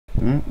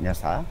Ya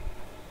está.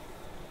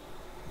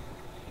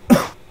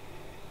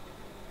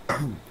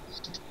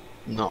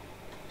 No,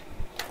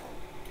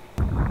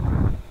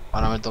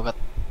 ahora me toca.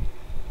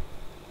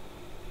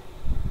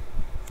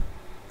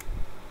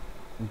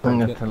 ¿Por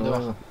qué, ¿Dónde vas?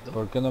 ¿Dónde?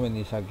 por qué no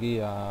venís aquí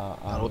a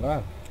Algo.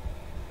 hangar?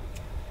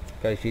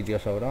 Que hay sitio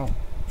sobrado.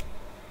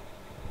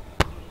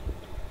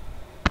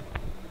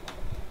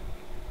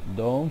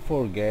 Don't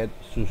forget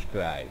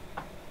subscribe.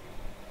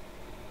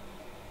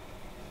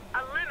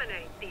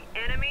 Eliminate the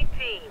enemy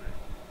team.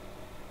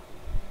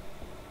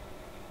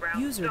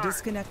 Round User start.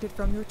 disconnected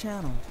from your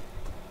channel.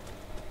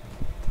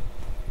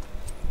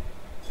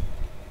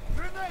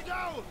 Grenade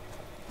out!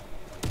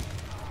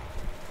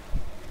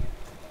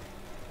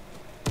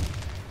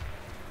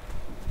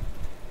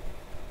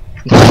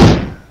 Y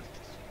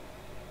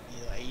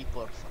de ahí,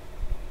 porfa.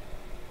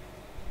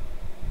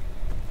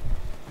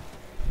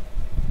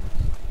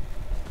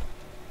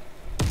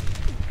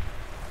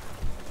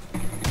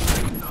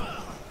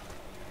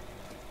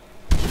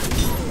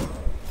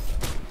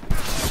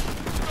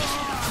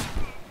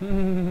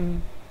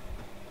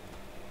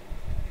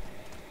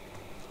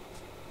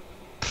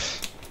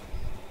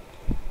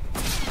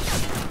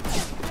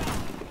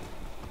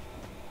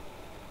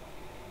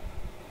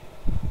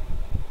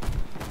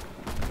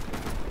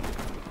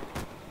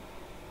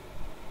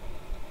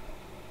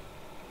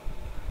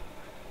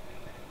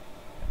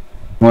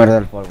 Muerde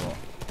el polvo.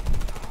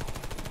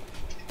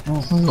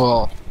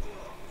 No.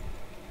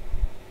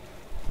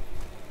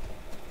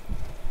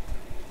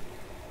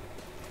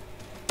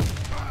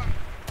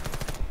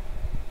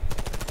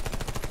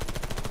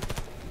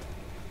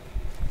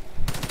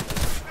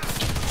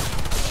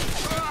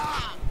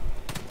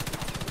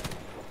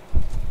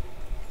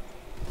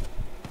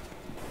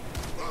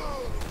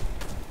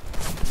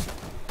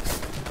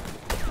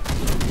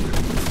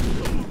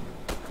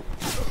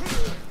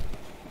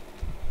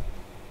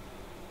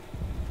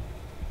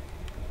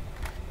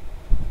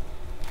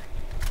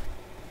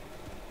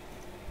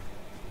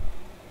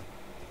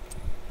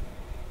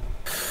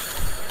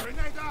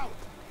 Grenade out!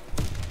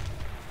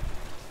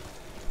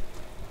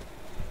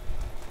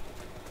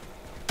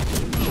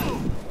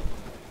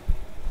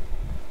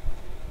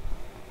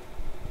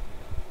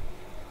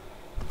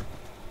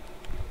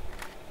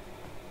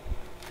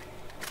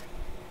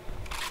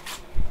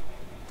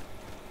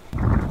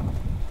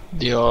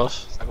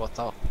 Dios, se ha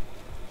costado.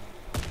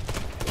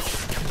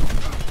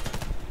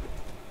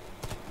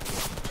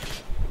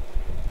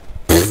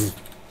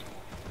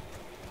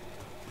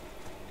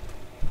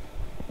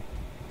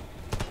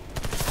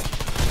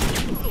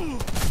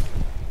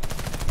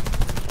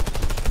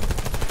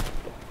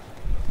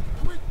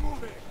 Quick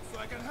moving so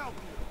I can help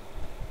you.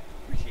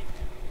 Appreciate it.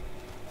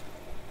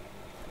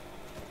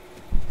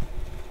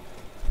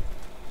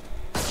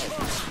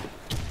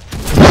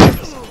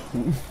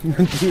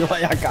 Tío,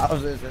 vaya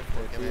caos es este,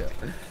 tío.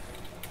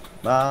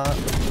 Va.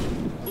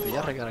 Me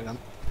pillas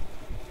recargando.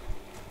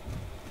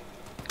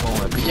 Como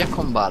me pilles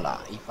con balas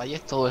y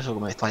falles todo eso que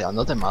me está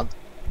llevando, te mato.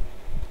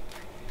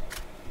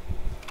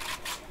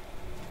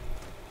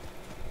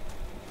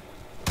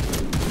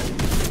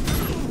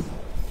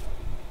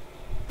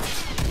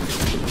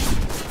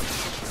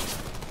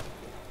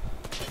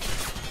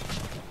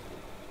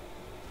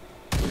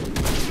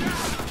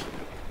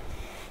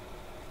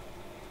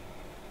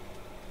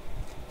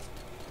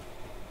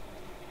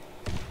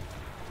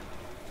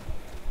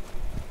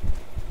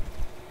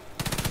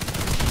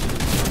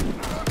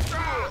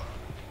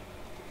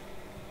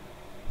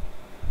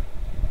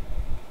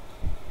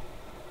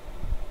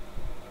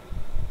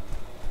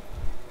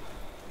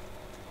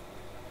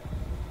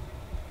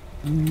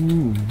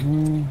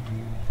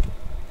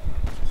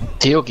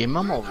 Tío, ¿quién me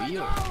ha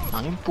movido? Me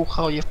han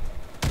empujado y...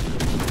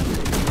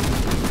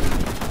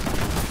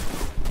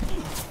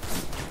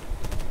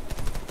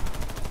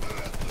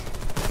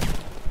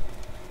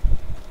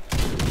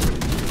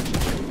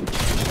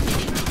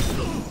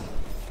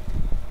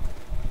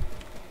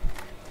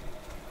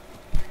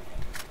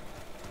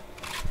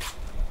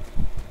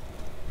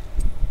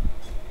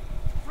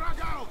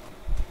 Frag out!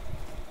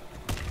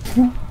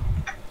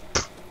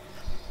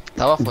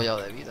 Estaba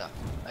follado de vida.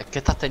 Es que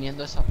estás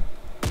teniendo esa...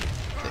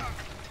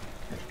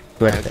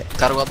 Suerte.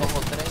 Cargo a 2 o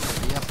 3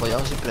 y me pillas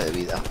follado siempre de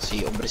vida.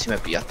 Sí, hombre, si me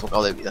pillas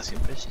tocado de vida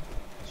siempre, sí.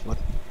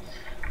 Suerte.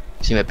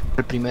 Si me pillas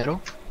el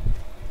primero...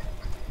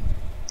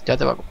 Ya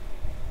te va a...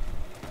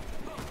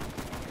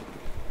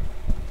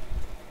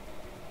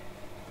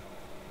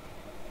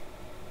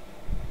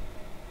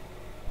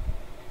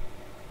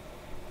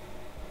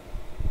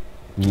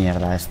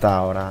 Mierda, esta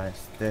ahora,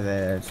 este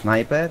del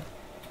sniper.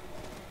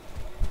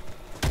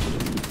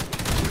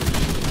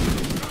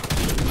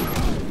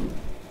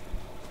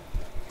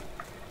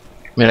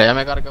 Mira, ya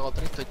me he cargado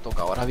 3, estoy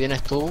tocado. Ahora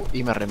vienes tú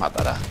y me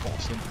rematarás, como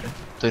siempre.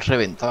 Estoy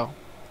reventado.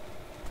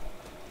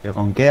 ¿Pero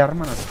con qué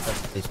arma nos está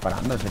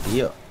disparando ese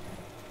tío?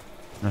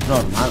 No es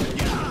normal.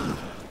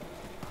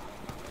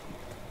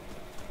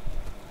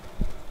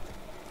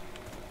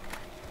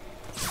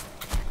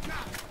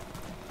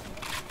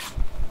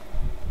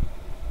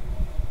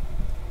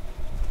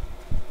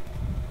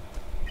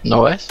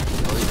 ¿No ves?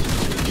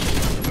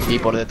 Y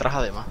por detrás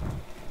además.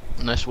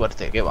 No es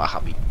suerte, que baja,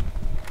 pi.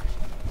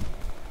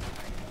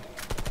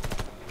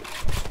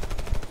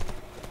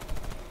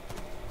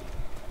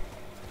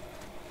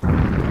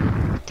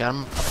 ¿Qué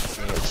arma?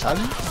 ¿Sale?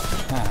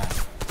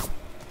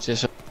 Si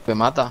eso es lo que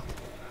mata.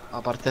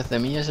 Aparte de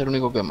mí es el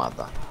único que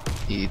mata.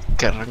 ¿Y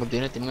qué rango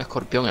tiene? Tiene un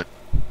escorpión.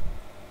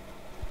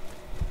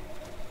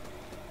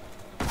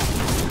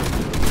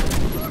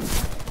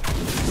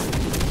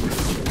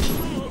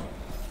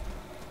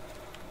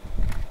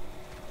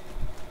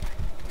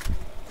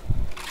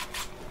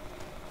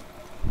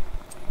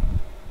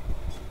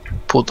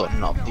 Puto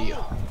no, tío.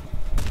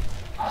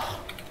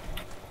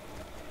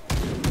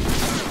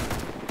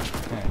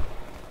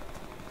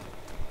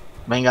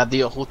 Venga,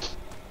 tío, justo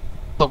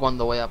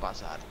cuando voy a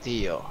pasar,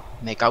 tío.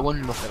 Me cago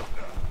en los celos.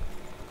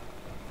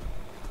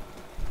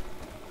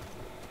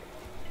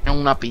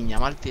 Una piña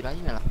mal tirada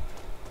y me la...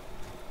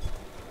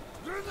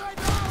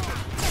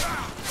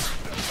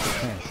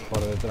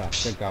 Por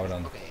detrás, qué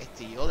cabrón. ¿Qué es,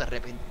 tío? De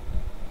repente...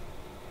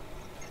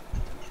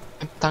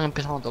 Están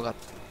empezando a tocar.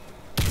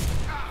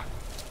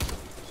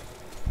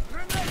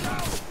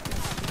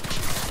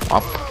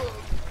 Up.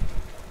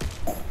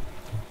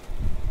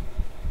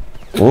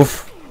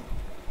 Uf.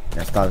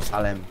 Ya está el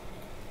Salem.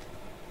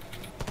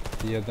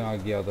 Y yo tengo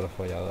aquí a otro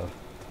follador.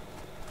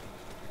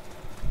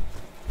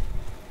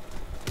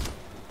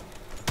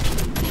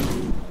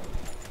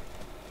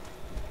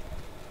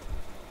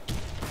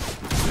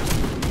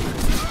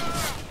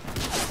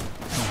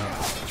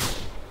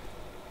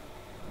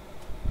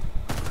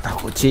 A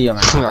cuchillo me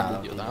ha matado,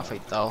 Yo tío. te han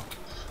afeitado.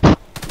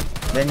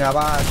 Venga,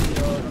 va,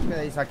 tío. No os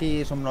quedéis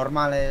aquí, son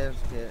normales.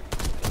 Que...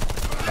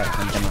 La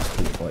gente más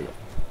gilipollas.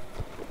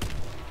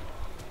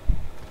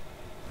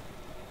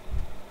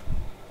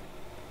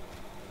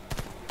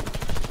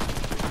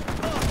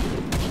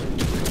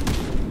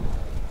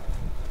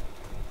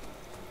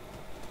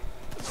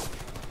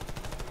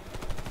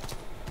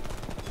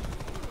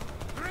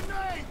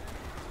 Grenade!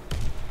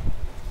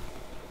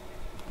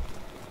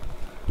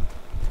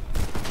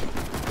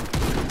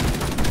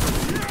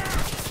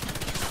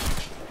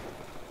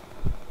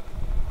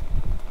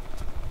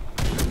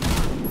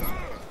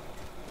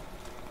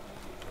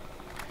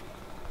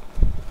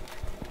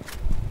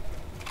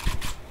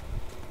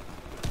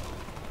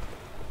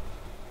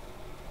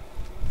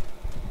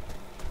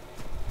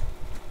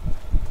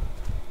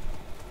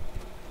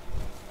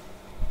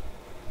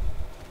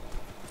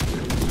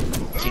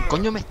 ¿Quién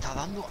coño me está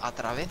dando a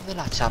través de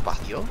las chapas,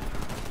 tío?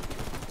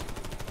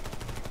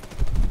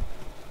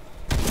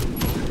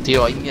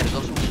 Tío, hay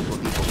mierdosos en tu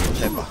equipo, que lo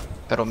sepas.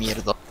 Pero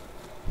mierdo.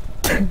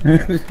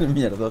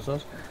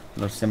 Mierdosos.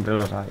 Siempre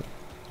los hay.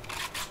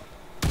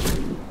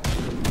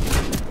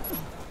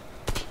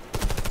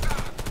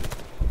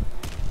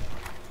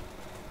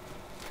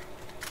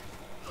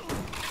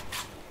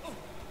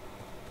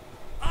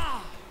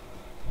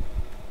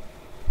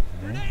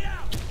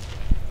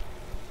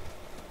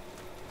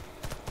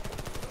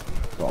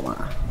 Toma.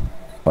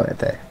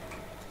 Jódete.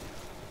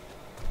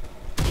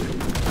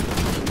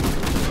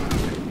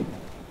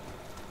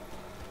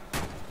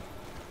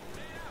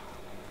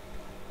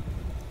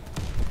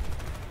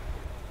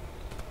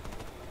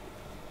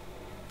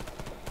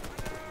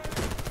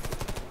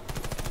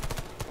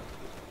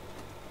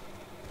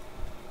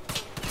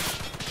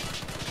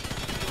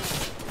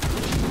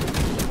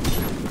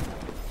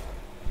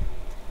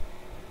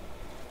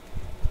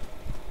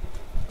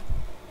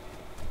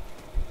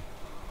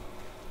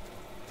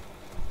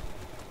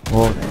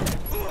 Joder.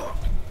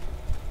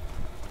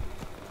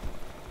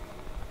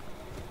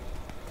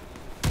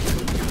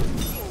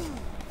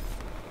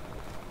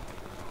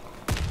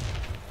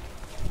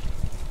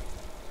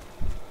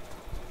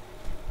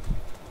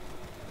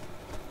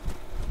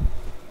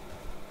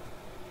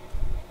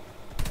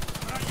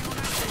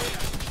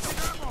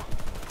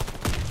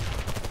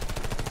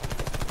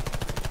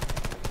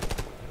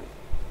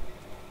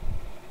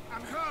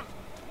 I'm hurt!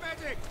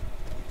 Medic!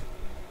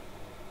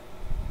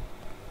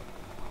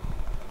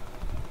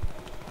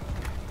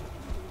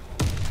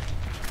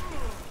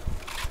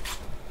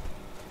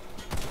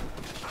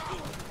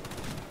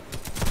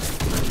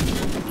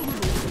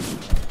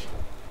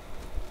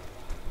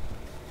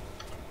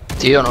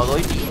 Tío, no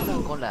doy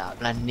ni con la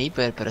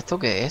sniper. ¿Pero esto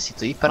qué es? Si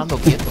estoy disparando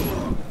quieto.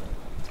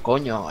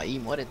 Coño, ahí,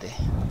 muérete.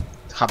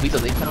 Japito,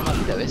 te he disparado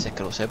una de veces,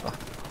 que lo sepas.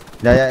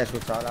 Ya he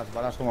escuchado las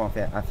balas como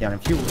hacían.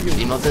 Fiu, fiu.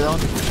 Y no te da un...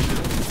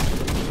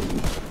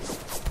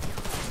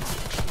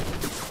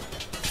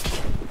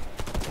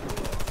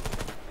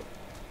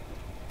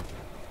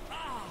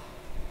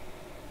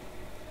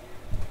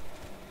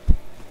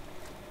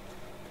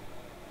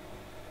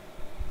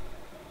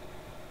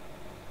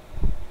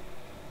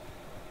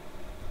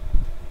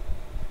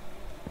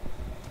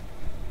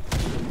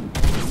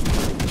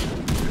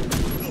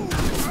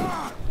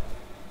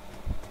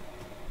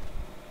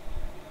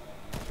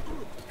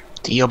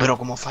 Tío, pero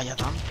cómo falla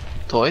tanto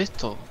todo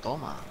esto.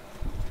 Toma.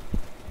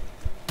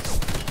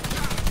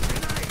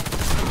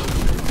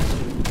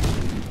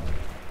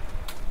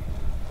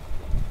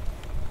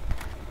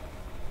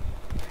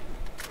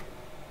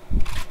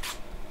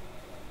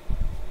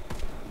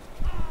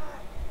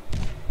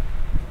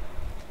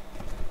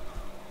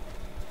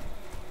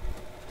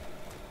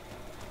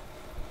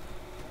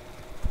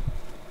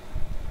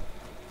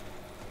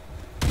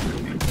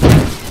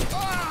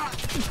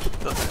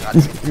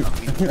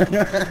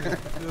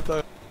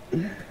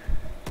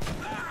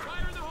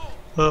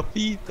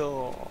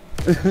 Papito.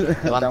 Te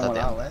ha Levántate.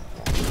 molado,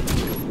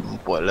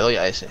 Pues le doy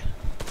a ese.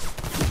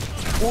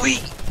 ¡Uy!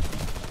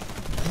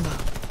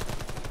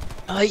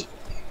 Venga. ¡Ay!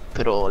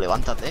 Pero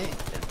levántate.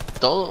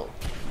 Todo.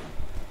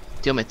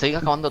 Tío, me estoy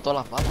acabando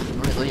todas las balas.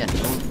 No le doy a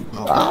ningún.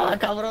 No. ¡Ah,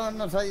 cabrón!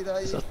 Nos ha ido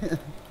ahí. Eso-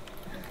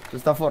 Se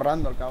está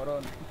forrando el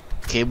cabrón.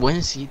 Qué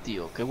buen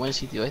sitio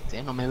este,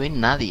 ¿eh? No me ve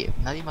nadie.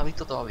 Nadie me ha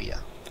visto todavía.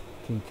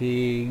 Chin,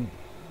 chin.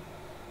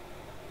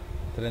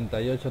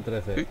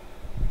 38-13.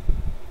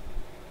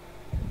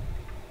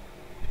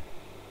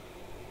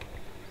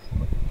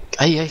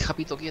 Ay,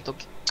 Japito, quieto.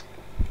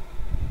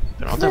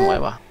 Pero no te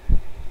muevas.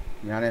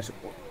 Mira eso.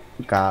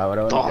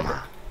 Cabrón.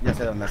 Toma. Ya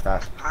sé dónde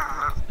estás.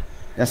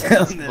 Ya sé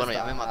dónde Bueno, ya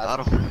estás. me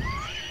mataron.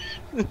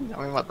 Ya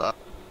me mataron.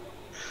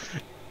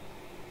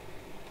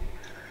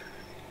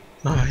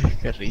 Ay,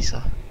 qué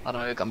risa. Ahora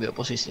me cambio de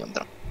posición.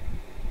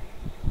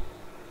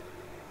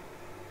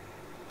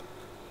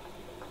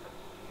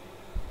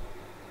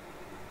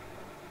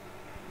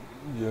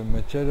 Yo el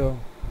mechero.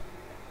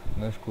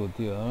 Nescu,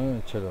 tío, dame el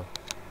mechero.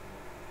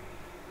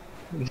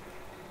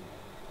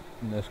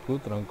 Nescu,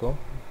 tronco.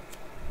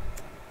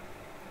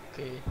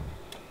 Que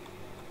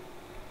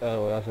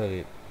Voy a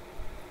seguir.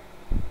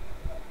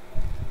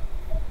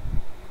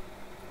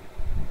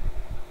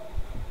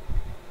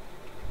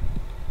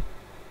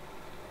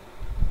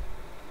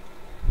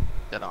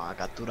 te la van a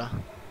capturar.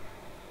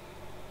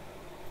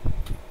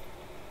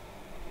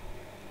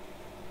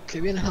 ¿Qué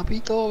viene,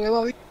 Japito? ¿Qué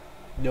va bien?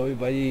 Yo voy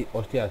para allí.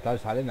 Hostia,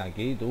 salen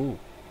aquí, tú.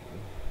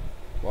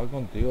 Igual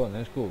contigo,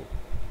 Nescu.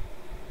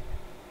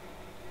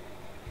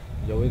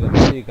 Yo voy de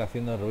Magic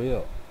haciendo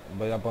ruido.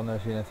 Voy a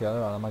poner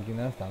silenciador a la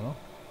máquina esta, ¿no?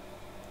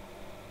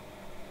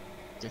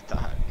 ¿Qué estás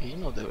aquí?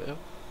 No te veo.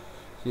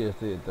 Sí,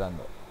 estoy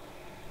entrando.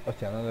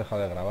 Hostia, no he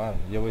dejado de grabar.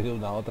 Yo voy de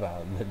una a otra,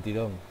 del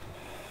tirón.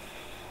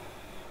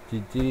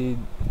 Chichi.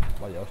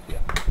 Vaya hostia.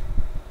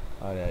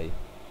 Vale, ahí.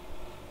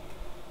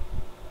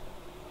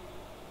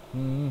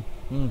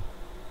 Defend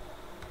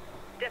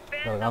the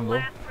Cargando.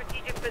 last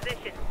strategic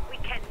position. We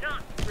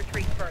cannot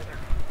retreat further.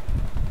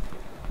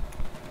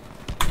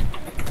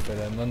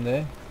 Pero ¿en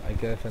dónde? Hay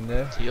que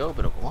defender. Tío,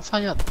 pero ¿cómo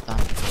falla tan?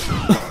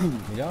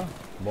 Mira.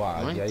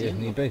 Buah, No aquí hay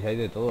entiendo. snipers y hay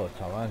de todo,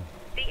 chaval.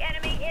 The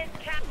enemy is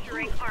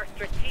capturing our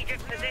strategic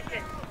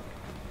position.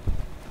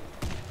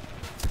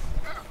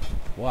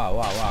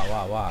 Guau.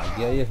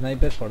 Aquí hay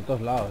snipers por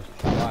todos lados.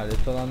 Chaval,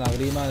 esto da una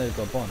grima del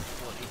copón.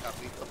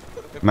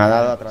 Me ha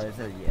dado a través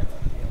del hierro,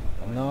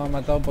 tío. No me ha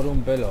matado por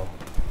un pelo.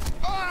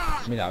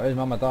 Mira, ves,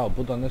 me ha matado,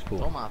 puto Nescu.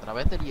 Toma, a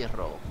través del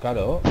hierro.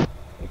 Claro,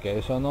 que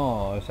eso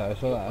no, o sea,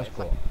 eso da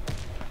asco.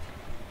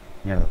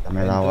 Mierda,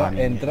 me he dado a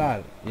mí.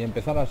 Entrar y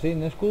empezar así,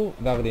 Nescu,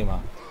 da grima.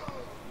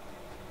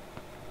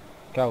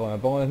 ¿Qué hago? ¿Me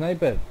pongo el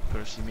sniper?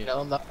 Pero si mira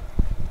dónde...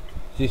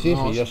 Sí,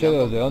 No, yo si sé ya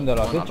desde dónde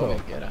lo has bueno, hecho. lo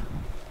que quieras.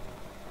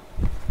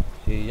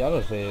 Sí, ya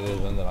lo sé desde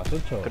dónde lo has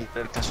hecho.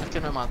 Pero el caso es que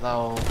no he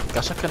matado... El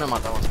caso es que no he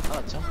matado a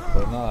nada, chaval.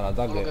 Pues nada, el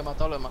Todo lo que he ataque.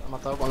 matado lo he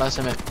matado con la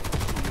SM.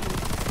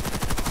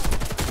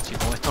 Si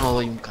con esto no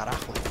doy un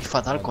carajo, estoy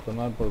fatal A con...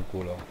 tomar por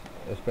culo.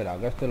 Espera,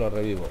 acá este lo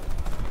revivo.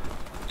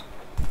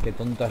 Qué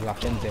tonta es la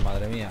gente,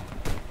 madre mía.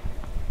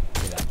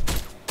 Mira,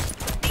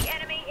 The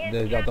enemy is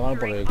desde a tomar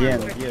por el capturing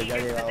culo. our Bien, tío, ya he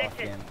strategic llegado a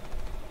position.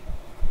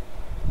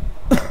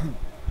 100.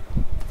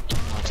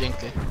 Machín,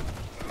 ¿qué?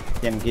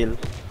 100 kills.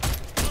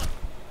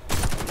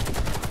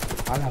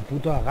 A la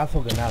puto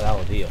agazo que me ha dado,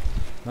 tío.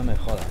 No me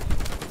jodas.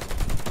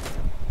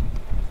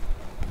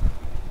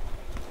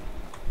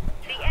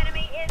 The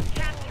enemy is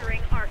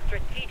capturing our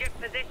strategic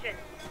position.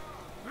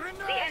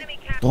 The enemy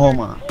captured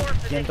Toma. 4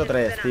 positions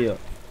 103, than us. tío.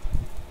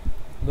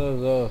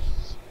 2-2.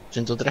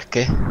 103,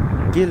 ¿qué?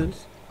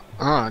 Kills.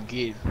 Ah,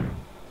 aquí.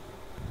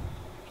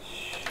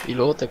 Y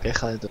luego te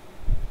quejas de todo.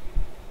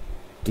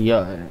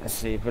 Tío,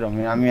 sí, pero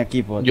mira mi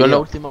equipo, Yo tío. en la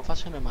última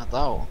fase no he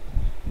matado.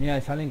 Mira,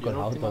 salen Yo con en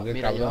la auto, última... qué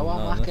Mira, cabrón. llevaba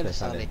No, más no que se el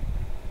sale. Salen.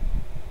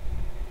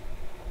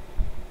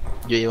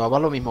 Yo llevaba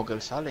lo mismo que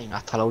el Salen,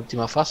 hasta la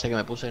última fase que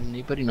me puse el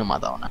sniper y no he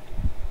matado nada.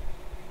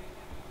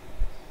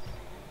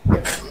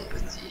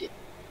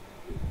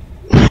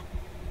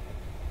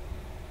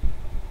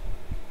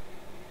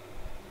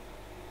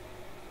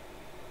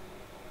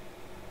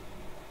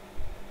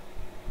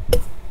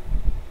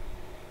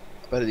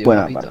 Has perdido,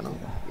 Buena papito, partida.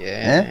 ¿no? Bien.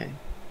 ¿Eh?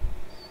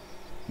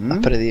 Has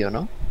 ¿Mm? perdido,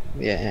 ¿no?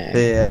 Bien. Sí,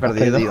 he Has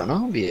perdido. perdido,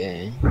 ¿no?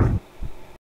 Bien.